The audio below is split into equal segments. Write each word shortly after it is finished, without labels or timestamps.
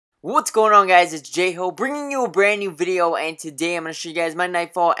What's going on, guys? It's J-Ho bringing you a brand new video, and today I'm going to show you guys my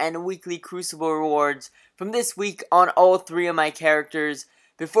Nightfall and weekly Crucible rewards from this week on all three of my characters.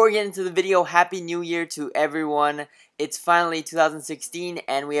 Before we get into the video, Happy New Year to everyone. It's finally 2016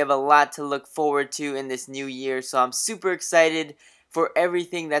 and we have a lot to look forward to in this new year, so I'm super excited for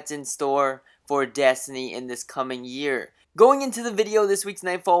everything that's in store for Destiny in this coming year. Going into the video, this week's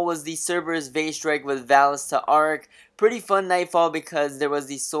Nightfall was the Cerberus Vase Strike with Valis to Arc. Pretty fun Nightfall because there was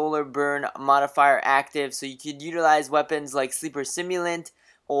the Solar Burn modifier active, so you could utilize weapons like Sleeper Simulant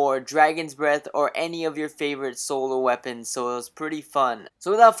or Dragon's Breath or any of your favorite solar weapons, so it was pretty fun.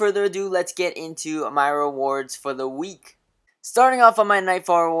 So without further ado, let's get into my rewards for the week. Starting off on my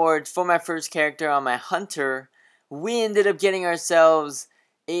Nightfall rewards for my first character on my Hunter, we ended up getting ourselves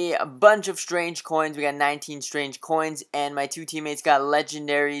a bunch of strange coins. We got 19 strange coins, and my two teammates got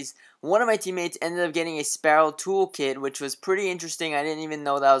legendaries. One of my teammates ended up getting a Sparrow toolkit, which was pretty interesting. I didn't even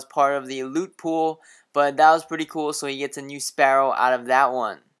know that was part of the loot pool, but that was pretty cool, so he gets a new Sparrow out of that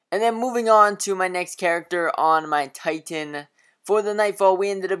one. And then moving on to my next character on my Titan. For the Nightfall,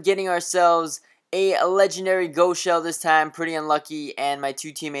 we ended up getting ourselves a legendary Ghost Shell this time, pretty unlucky, and my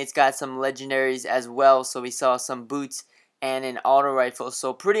two teammates got some legendaries as well, so we saw some boots and an auto rifle,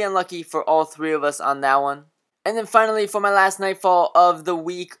 so pretty unlucky for all three of us on that one. And then finally, for my last Nightfall of the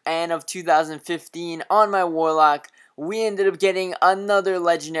week and of 2015 on my Warlock, we ended up getting another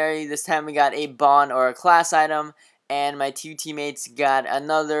legendary. This time we got a bond or a class item, and my two teammates got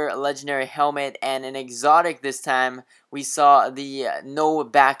another legendary helmet and an exotic this time. We saw the no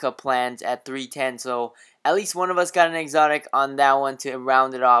backup plans at 310, so at least one of us got an exotic on that one to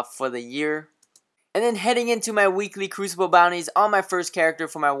round it off for the year. And then heading into my weekly Crucible bounties on my first character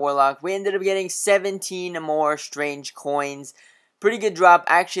for my Warlock, we ended up getting 17 more strange coins. Pretty good drop.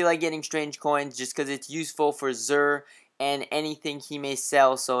 I actually like getting strange coins just because it's useful for Xur and anything he may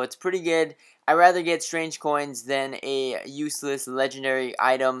sell, so it's pretty good. I'd rather get strange coins than a useless legendary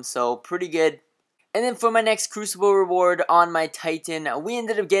item, so pretty good. And then for my next Crucible reward on my Titan, we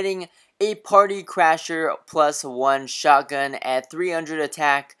ended up getting a Party Crasher +1 shotgun at 300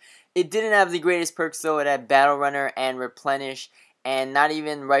 attack. It didn't have the greatest perks though. It had Battle Runner and Replenish, and not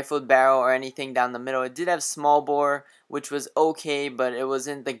even Rifled Barrel or anything down the middle. It did have Small Bore, which was okay, but it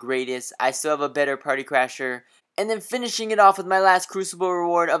wasn't the greatest. I still have a better Party Crasher. And then finishing it off with my last Crucible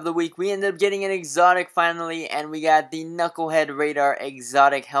reward of the week, we ended up getting an exotic finally, and we got the Knucklehead Radar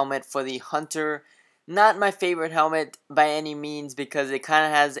exotic helmet for the Hunter. Not my favorite helmet by any means because it kind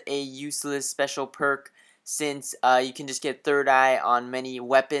of has a useless special perk, since you can just get third eye on many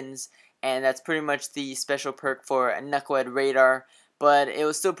weapons, and that's pretty much the special perk for a Knucklehead Radar, but it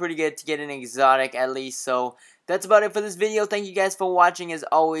was still pretty good to get an exotic at least. So that's about it for this video. Thank you guys for watching. As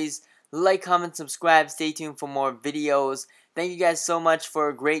always, like, comment, subscribe, stay tuned for more videos. Thank you guys so much for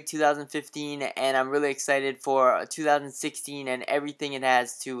a great 2015, and I'm really excited for 2016 and everything it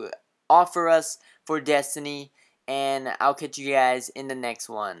has to offer us for Destiny, and I'll catch you guys in the next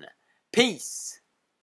one. Peace!